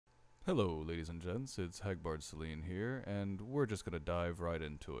Hello, ladies and gents, it's Hagbard Celine here, and we're just going to dive right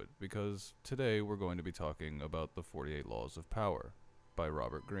into it, because today we're going to be talking about the 48 Laws of Power by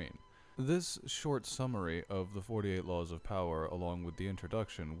Robert Greene. This short summary of the 48 Laws of Power, along with the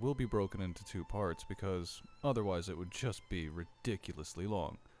introduction, will be broken into two parts because otherwise it would just be ridiculously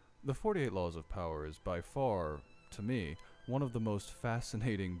long. The 48 Laws of Power is by far, to me, one of the most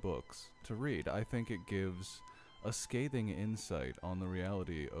fascinating books to read. I think it gives a scathing insight on the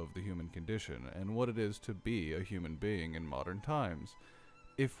reality of the human condition and what it is to be a human being in modern times,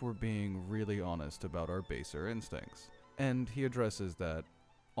 if we're being really honest about our baser instincts. And he addresses that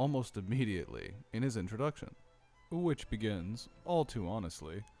almost immediately in his introduction, which begins, all too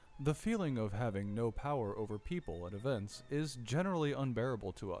honestly, "The feeling of having no power over people and events is generally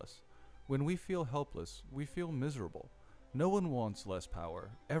unbearable to us. When we feel helpless, we feel miserable. No one wants less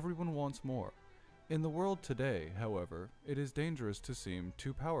power, everyone wants more. In the world today, however, it is dangerous to seem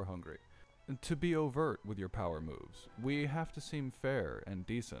too power-hungry. To be overt with your power moves, we have to seem fair and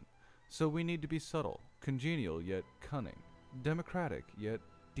decent. So we need to be subtle, congenial yet cunning, democratic yet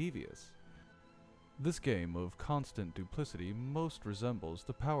devious. This game of constant duplicity most resembles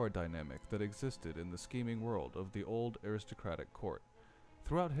the power dynamic that existed in the scheming world of the old aristocratic court.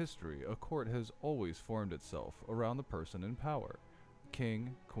 Throughout history, a court has always formed itself around the person in power.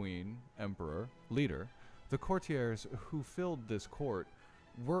 King, queen, emperor, leader. The courtiers who filled this court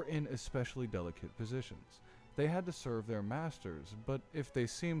were in especially delicate positions. They had to serve their masters, but if they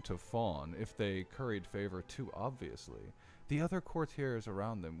seemed to fawn, if they curried favor too obviously, the other courtiers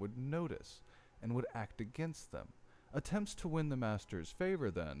around them would notice and would act against them. Attempts to win the master's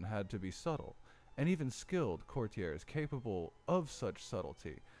favor then had to be subtle, and even skilled courtiers capable of such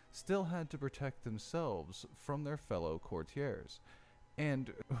subtlety still had to protect themselves from their fellow courtiers,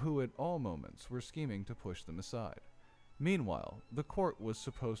 and who at all moments were scheming to push them aside. Meanwhile, the court was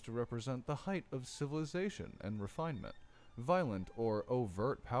supposed to represent the height of civilization and refinement. Violent or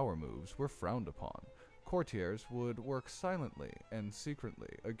overt power moves were frowned upon. Courtiers would work silently and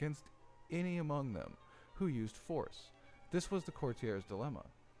secretly against any among them who used force. This was the courtier's dilemma.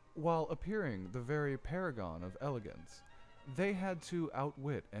 While appearing the very paragon of elegance, they had to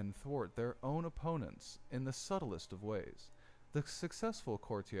outwit and thwart their own opponents in the subtlest of ways. The successful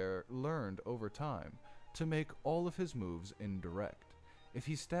courtier learned over time to make all of his moves indirect. If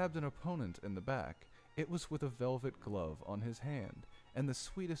he stabbed an opponent in the back, it was with a velvet glove on his hand and the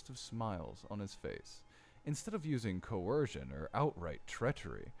sweetest of smiles on his face. Instead of using coercion or outright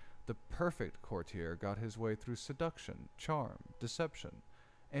treachery, the perfect courtier got his way through seduction, charm, deception,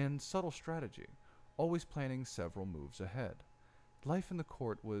 and subtle strategy, always planning several moves ahead. Life in the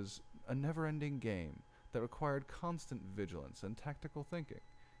court was a never-ending game that required constant vigilance and tactical thinking.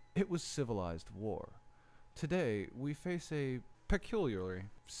 It was civilized war. Today, we face a peculiarly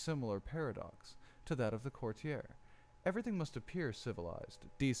similar paradox to that of the courtier. Everything must appear civilized,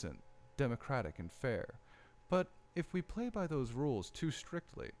 decent, democratic, and fair. But if we play by those rules too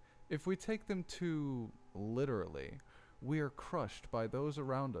strictly, if we take them too literally, we are crushed by those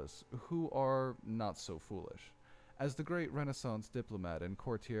around us who are not so foolish. As the great Renaissance diplomat and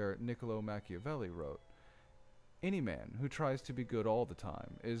courtier Niccolo Machiavelli wrote, "Any man who tries to be good all the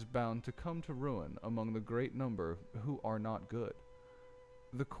time is bound to come to ruin among the great number who are not good."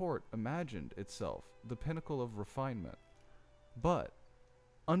 The court imagined itself the pinnacle of refinement, but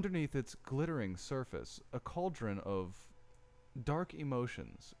underneath its glittering surface, a cauldron of dark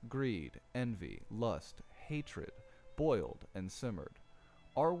emotions, greed, envy, lust, hatred, boiled and simmered.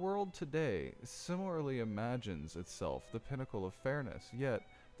 Our world today similarly imagines itself the pinnacle of fairness, yet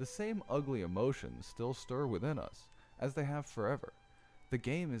the same ugly emotions still stir within us, as they have forever. The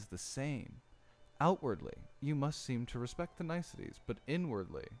game is the same. Outwardly, you must seem to respect the niceties, but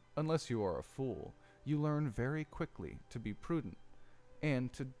inwardly, unless you are a fool, you learn very quickly to be prudent,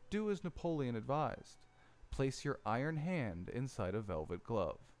 and to do as Napoleon advised: place your iron hand inside a velvet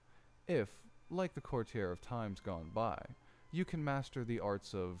glove. If, like the courtier of times gone by, you can master the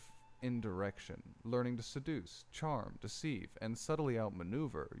arts of indirection, learning to seduce, charm, deceive, and subtly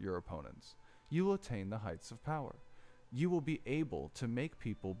outmaneuver your opponents, you will attain the heights of power. You will be able to make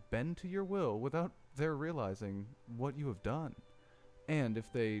people bend to your will without their realizing what you have done. And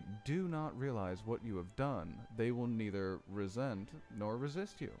if they do not realize what you have done, they will neither resent nor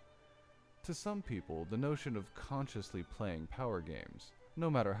resist you. To some people, the notion of consciously playing power games,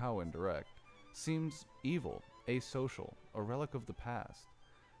 no matter how indirect, seems evil, asocial, a relic of the past.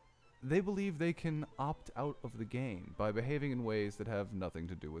 They believe they can opt out of the game by behaving in ways that have nothing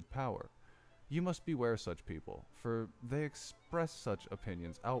to do with power. You must beware such people, for they express such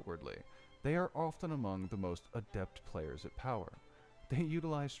opinions outwardly. They are often among the most adept players at power. they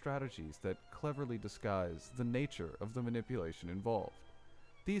utilize strategies that cleverly disguise the nature of the manipulation involved.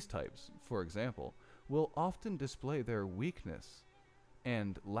 These types, for example, will often display their weakness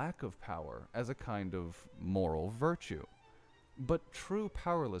and lack of power as a kind of moral virtue. But true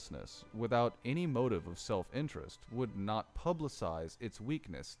powerlessness, without any motive of self-interest, would not publicize its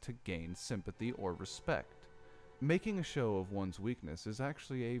weakness to gain sympathy or respect. Making a show of one's weakness is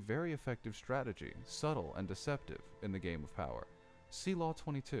actually a very effective strategy, subtle and deceptive, in the game of power. See Law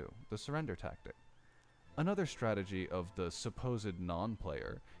 22, the surrender tactic. Another strategy of the supposed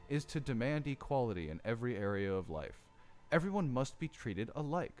non-player is to demand equality in every area of life. Everyone must be treated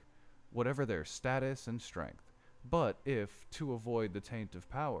alike, whatever their status and strength. But if, to avoid the taint of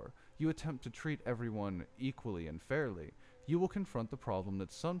power, you attempt to treat everyone equally and fairly, you will confront the problem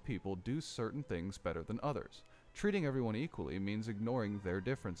that some people do certain things better than others. Treating everyone equally means ignoring their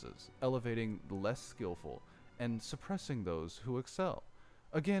differences, elevating the less skillful, and suppressing those who excel.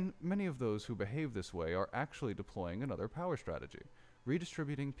 Again, many of those who behave this way are actually deploying another power strategy,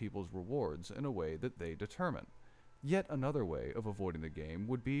 redistributing people's rewards in a way that they determine. Yet another way of avoiding the game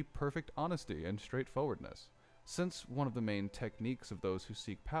would be perfect honesty and straightforwardness, since one of the main techniques of those who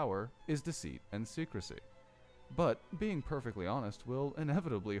seek power is deceit and secrecy. But being perfectly honest will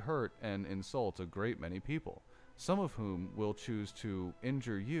inevitably hurt and insult a great many people, some of whom will choose to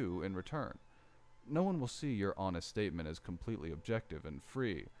injure you in return. No one will see your honest statement as completely objective and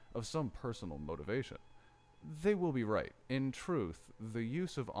free of some personal motivation. They will be right. In truth, the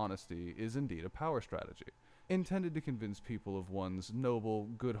use of honesty is indeed a power strategy, intended to convince people of one's noble,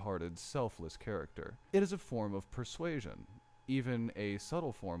 good-hearted, selfless character. It is a form of persuasion, even a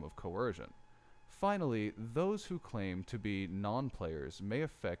subtle form of coercion. Finally, those who claim to be non-players may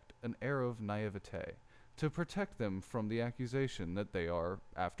affect an air of naivete to protect them from the accusation that they are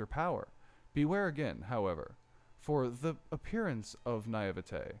after power. Beware again, however, for the appearance of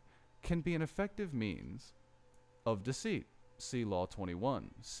naivete can be an effective means of deceit. See Law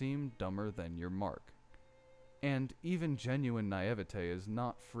 21, seem dumber than your mark. And even genuine naivete is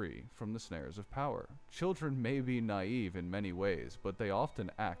not free from the snares of power. Children may be naive in many ways, but they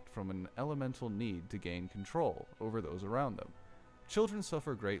often act from an elemental need to gain control over those around them. Children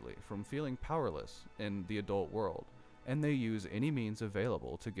suffer greatly from feeling powerless in the adult world, and they use any means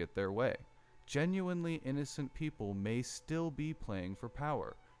available to get their way. Genuinely innocent people may still be playing for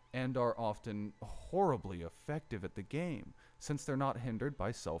power, and are often horribly effective at the game, since they're not hindered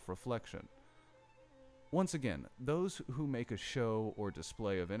by self-reflection. Once again, those who make a show or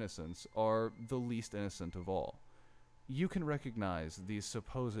display of innocence are the least innocent of all. You can recognize these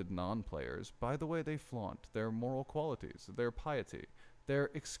supposed non-players by the way they flaunt their moral qualities, their piety, their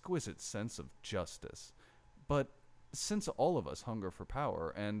exquisite sense of justice. But since all of us hunger for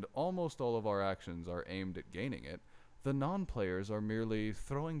power, and almost all of our actions are aimed at gaining it, the non-players are merely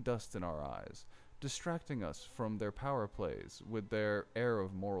throwing dust in our eyes, distracting us from their power plays with their air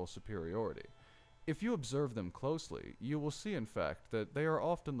of moral superiority. If you observe them closely, you will see in fact that they are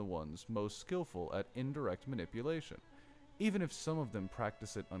often the ones most skillful at indirect manipulation, even if some of them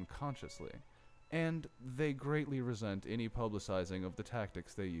practice it unconsciously, and they greatly resent any publicizing of the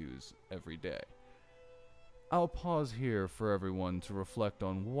tactics they use every day. I'll pause here for everyone to reflect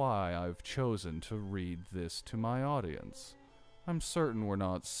on why I've chosen to read this to my audience. I'm certain we're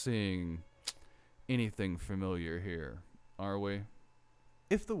not seeing anything familiar here, are we?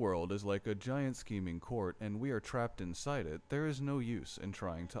 If the world is like a giant scheming court and we are trapped inside it, there is no use in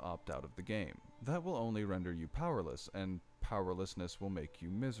trying to opt out of the game. That will only render you powerless, and powerlessness will make you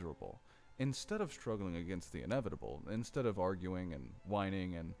miserable. Instead of struggling against the inevitable, instead of arguing and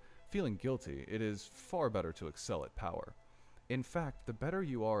whining and feeling guilty, it is far better to excel at power. In fact, the better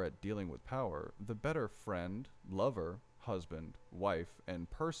you are at dealing with power, the better friend, lover, husband, wife, and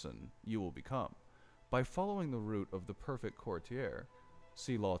person you will become. By following the route of the perfect courtier,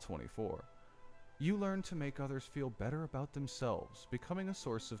 see Law 24, you learn to make others feel better about themselves, becoming a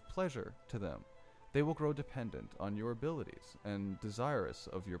source of pleasure to them. They will grow dependent on your abilities and desirous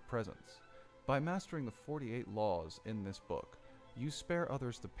of your presence. By mastering the 48 laws in this book, you spare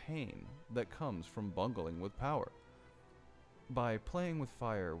others the pain that comes from bungling with power. By playing with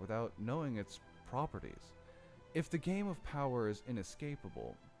fire without knowing its properties. If the game of power is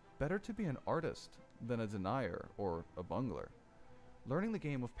inescapable, better to be an artist than a denier or a bungler. Learning the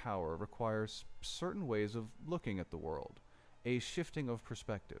game of power requires certain ways of looking at the world, a shifting of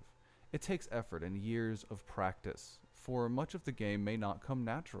perspective. It takes effort and years of practice, for much of the game may not come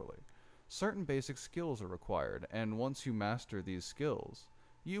naturally. Certain basic skills are required, and once you master these skills,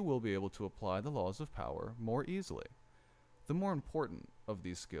 you will be able to apply the laws of power more easily. The more important of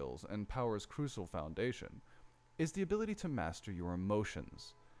these skills, and power's crucial foundation, is the ability to master your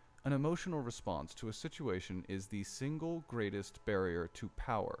emotions. An emotional response to a situation is the single greatest barrier to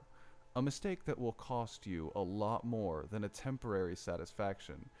power, a mistake that will cost you a lot more than a temporary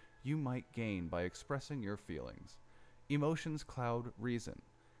satisfaction you might gain by expressing your feelings. Emotions cloud reason,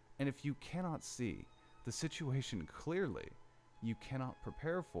 and if you cannot see the situation clearly, you cannot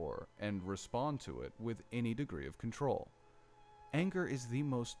prepare for and respond to it with any degree of control. Anger is the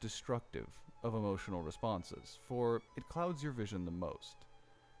most destructive of emotional responses, for it clouds your vision the most.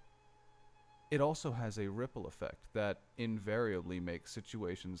 It also has a ripple effect that invariably makes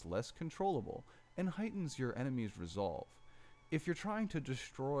situations less controllable and heightens your enemy's resolve. If you're trying to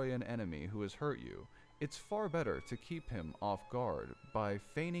destroy an enemy who has hurt you, it's far better to keep him off guard by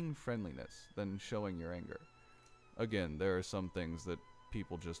feigning friendliness than showing your anger. Again, there are some things that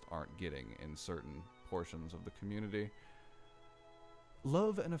people just aren't getting in certain portions of the community.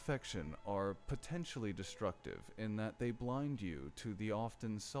 Love and affection are potentially destructive in that they blind you to the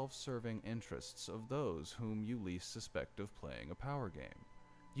often self-serving interests of those whom you least suspect of playing a power game.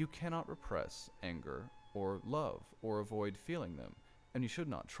 You cannot repress anger or love or avoid feeling them, and you should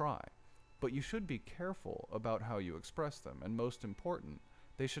not try. But you should be careful about how you express them, and most important,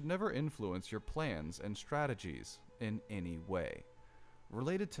 they should never influence your plans and strategies in any way.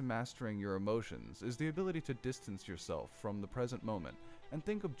 Related to mastering your emotions is the ability to distance yourself from the present moment and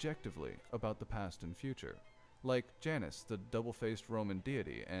think objectively about the past and future. Like Janus, the double-faced Roman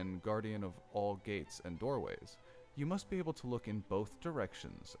deity and guardian of all gates and doorways, you must be able to look in both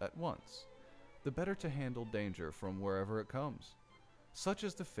directions at once, the better to handle danger from wherever it comes. Such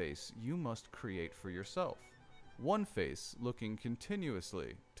is the face you must create for yourself, one face looking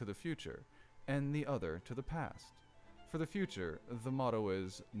continuously to the future, and the other to the past. For the future, the motto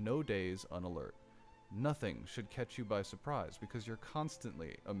is, no days unalert. Nothing should catch you by surprise because you're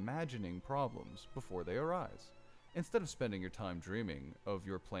constantly imagining problems before they arise. Instead of spending your time dreaming of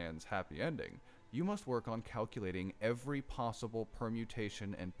your plan's happy ending, you must work on calculating every possible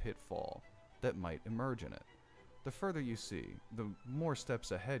permutation and pitfall that might emerge in it. The further you see, the more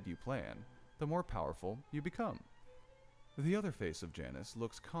steps ahead you plan, the more powerful you become. The other face of Janus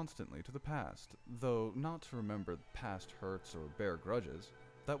looks constantly to the past, though not to remember past hurts or bear grudges.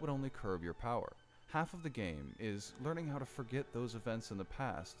 That would only curb your power. Half of the game is learning how to forget those events in the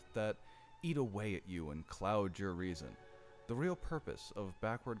past that eat away at you and cloud your reason. The real purpose of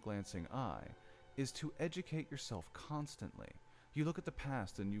Backward Glancing Eye is to educate yourself constantly. You look at the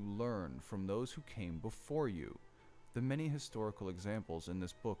past and you learn from those who came before you. The many historical examples in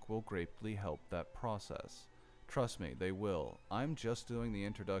this book will greatly help that process. Trust me, they will. I'm just doing the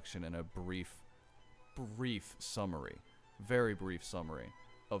introduction and a brief summary, very brief summary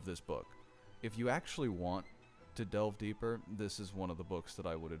of this book. If you actually want to delve deeper, this is one of the books that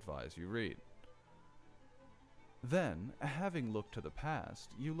I would advise you read. Then, having looked to the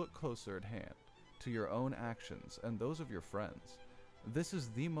past, you look closer at hand, to your own actions and those of your friends. This is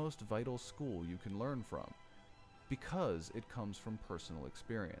the most vital school you can learn from, because it comes from personal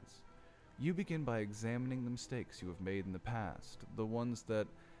experience. You begin by examining the mistakes you have made in the past, the ones that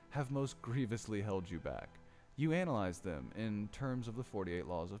have most grievously held you back. You analyze them in terms of the 48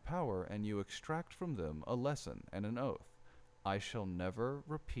 Laws of Power, and you extract from them a lesson and an oath. I shall never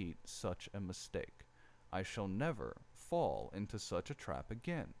repeat such a mistake. I shall never fall into such a trap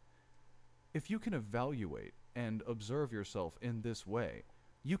again. If you can evaluate and observe yourself in this way,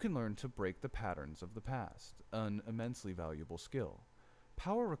 you can learn to break the patterns of the past, an immensely valuable skill.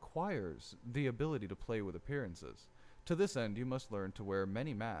 Power requires the ability to play with appearances. To this end, you must learn to wear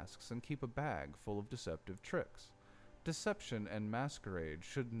many masks and keep a bag full of deceptive tricks. Deception and masquerade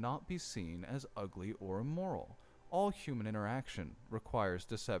should not be seen as ugly or immoral. All human interaction requires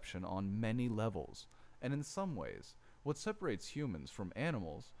deception on many levels, and in some ways, what separates humans from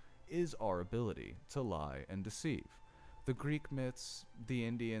animals is our ability to lie and deceive. The Greek myths, the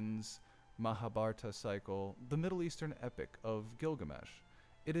Indians' Mahabharata cycle, the Middle Eastern epic of Gilgamesh.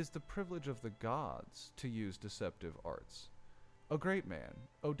 It is the privilege of the gods to use deceptive arts. A great man,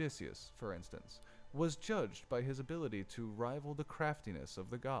 Odysseus, for instance, was judged by his ability to rival the craftiness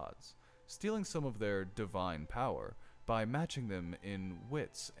of the gods, stealing some of their divine power by matching them in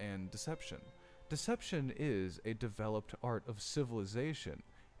wits and deception. Deception is a developed art of civilization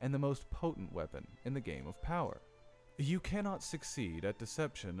and the most potent weapon in the game of power. You cannot succeed at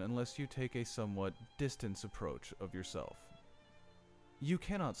deception unless you take a somewhat distant approach of yourself. You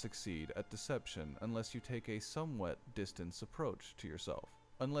cannot succeed at deception unless you take a somewhat distant approach to yourself,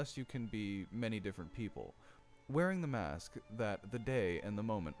 unless you can be many different people, wearing the mask that the day and the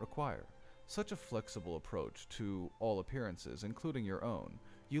moment require. Such a flexible approach to all appearances, including your own,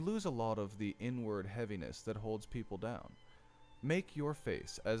 you lose a lot of the inward heaviness that holds people down. Make your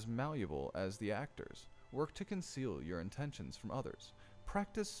face as malleable as the actor's. Work to conceal your intentions from others.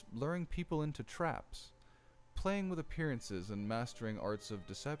 Practice luring people into traps. Playing with appearances and mastering arts of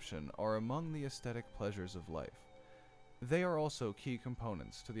deception are among the aesthetic pleasures of life. They are also key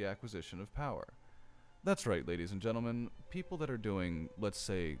components to the acquisition of power. That's right, ladies and gentlemen. People that are doing, let's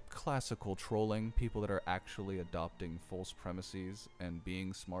say, classical trolling, people that are actually adopting false premises and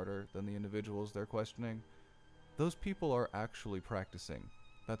being smarter than the individuals they're questioning, those people are actually practicing.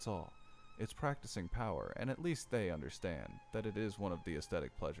 That's all. It's practicing power, and at least they understand that it is one of the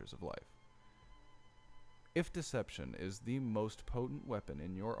aesthetic pleasures of life. If deception is the most potent weapon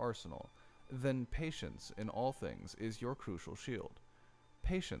in your arsenal, then patience in all things is your crucial shield.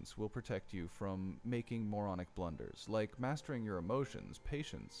 Patience will protect you from making moronic blunders. Like mastering your emotions,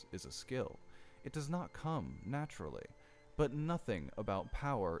 patience is a skill. It does not come naturally. But nothing about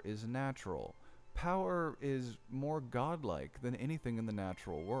power is natural. Power is more godlike than anything in the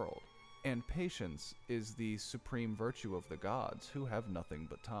natural world. And patience is the supreme virtue of the gods, who have nothing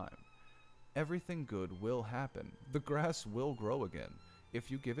but time. Everything good will happen. The grass will grow again,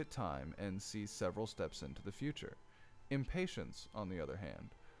 if you give it time and see several steps into the future. Impatience, on the other hand,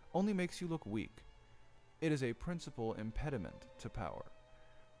 only makes you look weak. It is a principal impediment to power.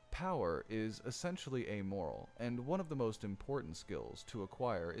 Power is essentially amoral, and one of the most important skills to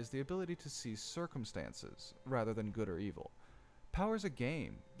acquire is the ability to see circumstances rather than good or evil. Power is a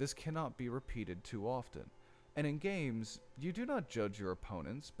game. This cannot be repeated too often. And in games, you do not judge your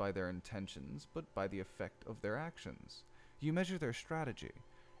opponents by their intentions, but by the effect of their actions. You measure their strategy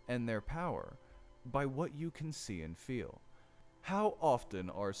and their power by what you can see and feel. How often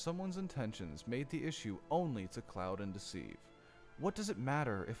are someone's intentions made the issue only to cloud and deceive? What does it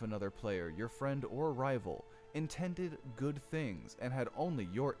matter if another player, your friend or rival, intended good things and had only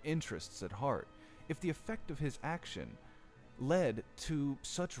your interests at heart, if the effect of his action led to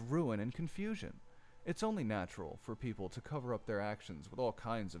such ruin and confusion? It's only natural for people to cover up their actions with all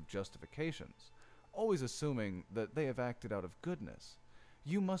kinds of justifications, always assuming that they have acted out of goodness.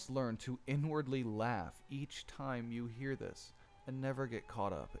 You must learn to inwardly laugh each time you hear this, and never get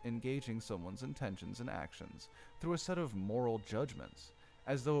caught up in gauging someone's intentions and actions through a set of moral judgments,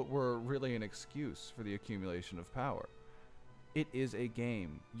 as though it were really an excuse for the accumulation of power. It is a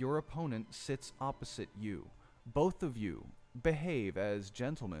game. Your opponent sits opposite you. Both of you behave as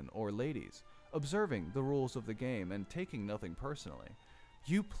gentlemen or ladies, observing the rules of the game and taking nothing personally.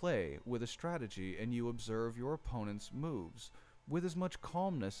 You play with a strategy and you observe your opponent's moves with as much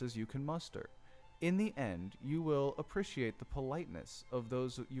calmness as you can muster. In the end, you will appreciate the politeness of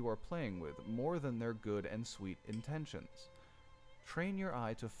those you are playing with more than their good and sweet intentions. Train your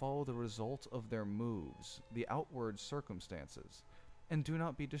eye to follow the result of their moves, the outward circumstances, and do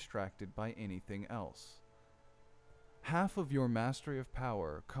not be distracted by anything else. Half of your mastery of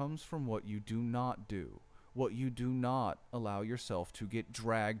power comes from what you do not do, what you do not allow yourself to get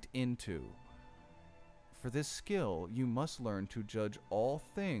dragged into. For this skill, you must learn to judge all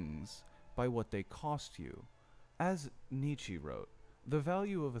things by what they cost you. As Nietzsche wrote, the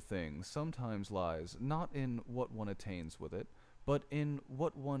value of a thing sometimes lies not in what one attains with it, but in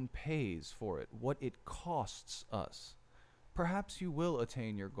what one pays for it, what it costs us. Perhaps you will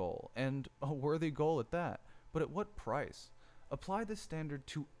attain your goal, and a worthy goal at that, but at what price? Apply this standard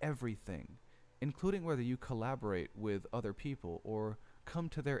to everything, including whether you collaborate with other people or come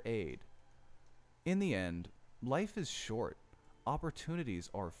to their aid. In the end, life is short, opportunities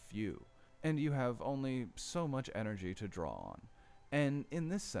are few, and you have only so much energy to draw on. And in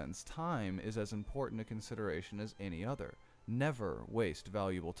this sense, time is as important a consideration as any other. Never waste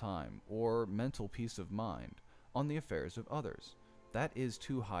valuable time or mental peace of mind on the affairs of others. That is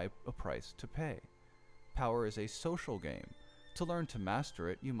too high a price to pay. Power is a social game. To learn to master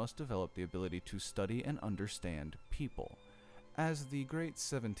it, you must develop the ability to study and understand people. As the great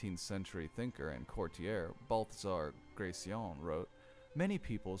 17th century thinker and courtier Balthazar Gracian wrote, many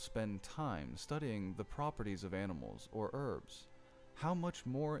people spend time studying the properties of animals or herbs. How much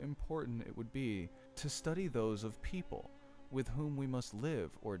more important it would be to study those of people with whom we must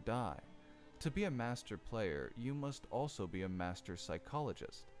live or die. To be a master player, you must also be a master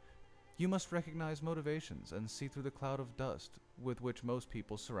psychologist. You must recognize motivations and see through the cloud of dust with which most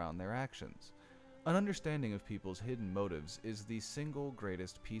people surround their actions. An understanding of people's hidden motives is the single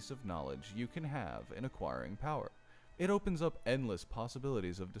greatest piece of knowledge you can have in acquiring power. It opens up endless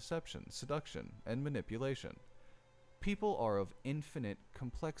possibilities of deception, seduction, and manipulation. People are of infinite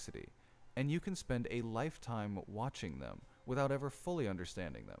complexity, and you can spend a lifetime watching them without ever fully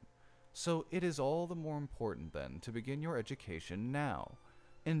understanding them. So it is all the more important then to begin your education now.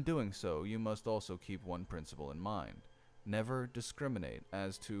 In doing so, you must also keep one principle in mind. Never discriminate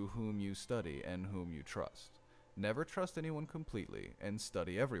as to whom you study and whom you trust. Never trust anyone completely, and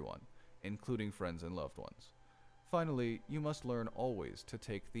study everyone, including friends and loved ones. Finally, you must learn always to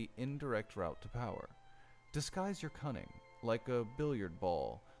take the indirect route to power. Disguise your cunning, like a billiard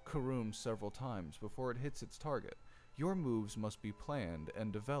ball, caroms several times before it hits its target. Your moves must be planned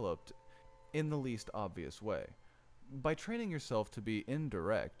and developed in the least obvious way. By training yourself to be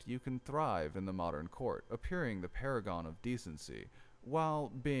indirect, you can thrive in the modern court, appearing the paragon of decency, while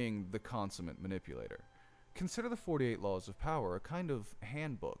being the consummate manipulator. Consider the 48 Laws of Power a kind of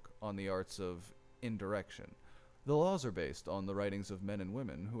handbook on the arts of indirection. The laws are based on the writings of men and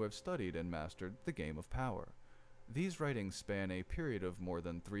women who have studied and mastered the game of power. These writings span a period of more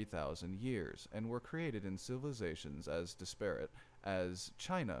than 3,000 years and were created in civilizations as disparate as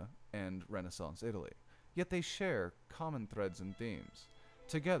China and Renaissance Italy. Yet they share common threads and themes,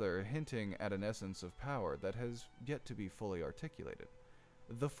 together hinting at an essence of power that has yet to be fully articulated.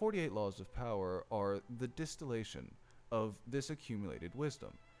 The 48 Laws of Power are the distillation of this accumulated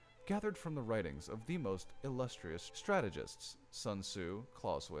wisdom, gathered from the writings of the most illustrious strategists: Sun Tzu,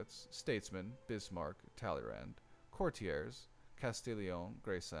 Clausewitz, statesmen Bismarck, Talleyrand, courtiers Castillon,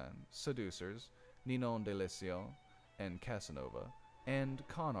 Grayson, seducers Ninon de Lesseps and Casanova, and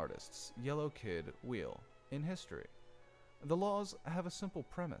con artists Yellow Kid, Wheel, in history. The laws have a simple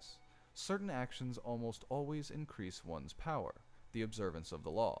premise. Certain actions almost always increase one's power, the observance of the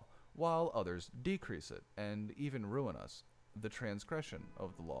law, while others decrease it and even ruin us, the transgression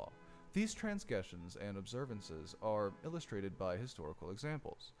of the law. These transgressions and observances are illustrated by historical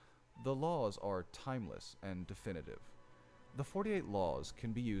examples. The laws are timeless and definitive. The 48 Laws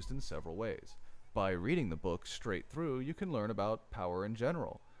can be used in several ways. By reading the book straight through, you can learn about power in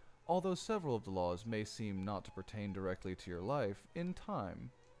general. Although several of the laws may seem not to pertain directly to your life, in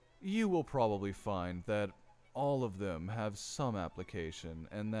time, you will probably find that all of them have some application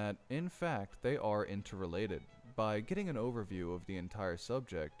and that, in fact, they are interrelated. By getting an overview of the entire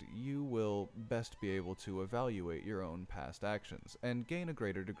subject, you will best be able to evaluate your own past actions and gain a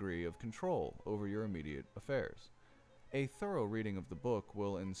greater degree of control over your immediate affairs. A thorough reading of the book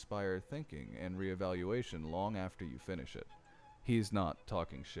will inspire thinking and reevaluation long after you finish it. He's not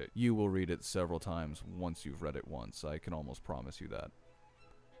talking shit. You will read it several times once you've read it once, I can almost promise you that.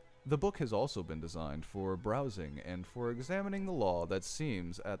 The book has also been designed for browsing and for examining the law that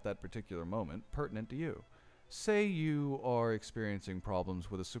seems, at that particular moment, pertinent to you. Say you are experiencing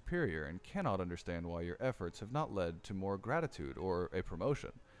problems with a superior and cannot understand why your efforts have not led to more gratitude or a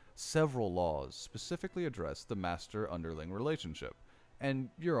promotion. Several laws specifically address the master-underling relationship, and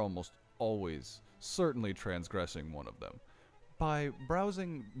you're almost always certainly transgressing one of them. By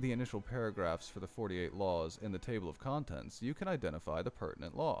browsing the initial paragraphs for the 48 laws in the table of contents, you can identify the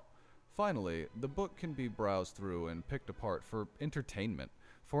pertinent law. Finally, the book can be browsed through and picked apart for entertainment,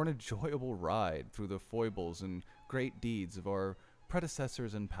 for an enjoyable ride through the foibles and great deeds of our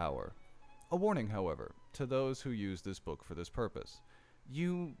predecessors in power. A warning, however, to those who use this book for this purpose.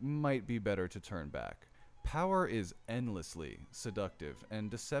 You might be better to turn back. Power is endlessly seductive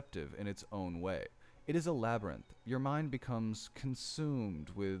and deceptive in its own way. It is a labyrinth. Your mind becomes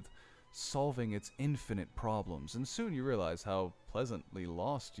consumed with solving its infinite problems, and soon you realize how pleasantly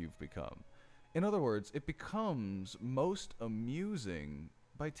lost you've become. In other words, it becomes most amusing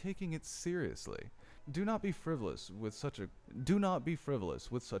by taking it seriously. Do not be frivolous with such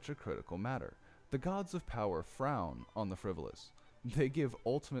a critical matter. The gods of power frown on the frivolous. They give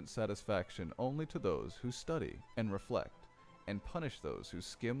ultimate satisfaction only to those who study and reflect, and punish those who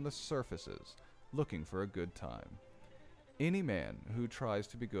skim the surfaces looking for a good time. Any man who tries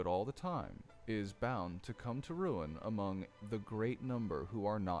to be good all the time is bound to come to ruin among the great number who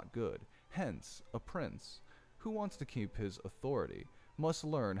are not good. Hence, a prince who wants to keep his authority must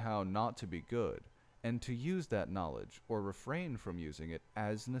learn how not to be good, and to use that knowledge or refrain from using it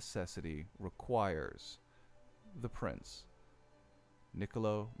as necessity requires. The Prince,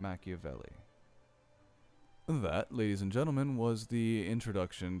 Niccolo Machiavelli. That, ladies and gentlemen, was the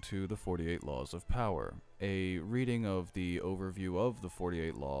introduction to the 48 Laws of Power. A reading of the overview of the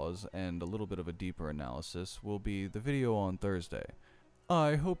 48 Laws and a little bit of a deeper analysis will be the video on Thursday.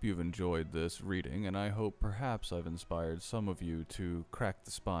 I hope you've enjoyed this reading, and I hope perhaps I've inspired some of you to crack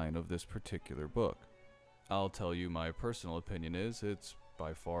the spine of this particular book. I'll tell you my personal opinion is it's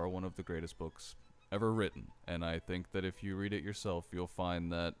by far one of the greatest books ever written, and I think that if you read it yourself, you'll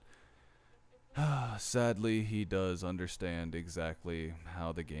find that sadly, he does understand exactly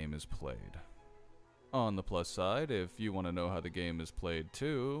how the game is played. On the plus side, if you want to know how the game is played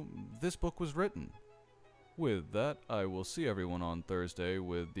too, this book was written. With that, I will see everyone on Thursday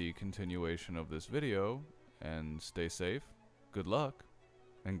with the continuation of this video, and stay safe, good luck,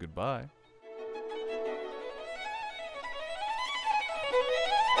 and goodbye.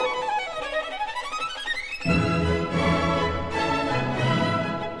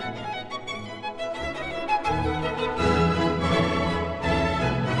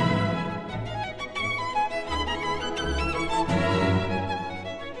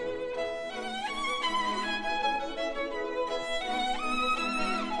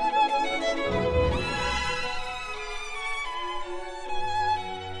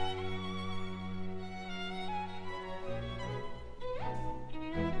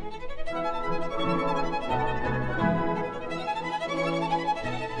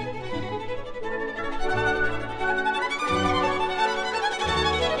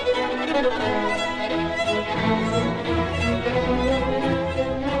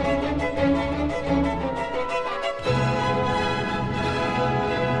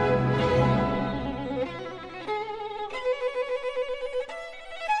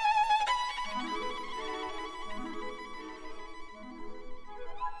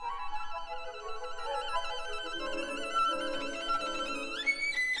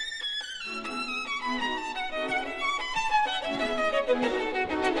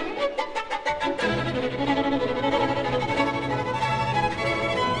 Thank you.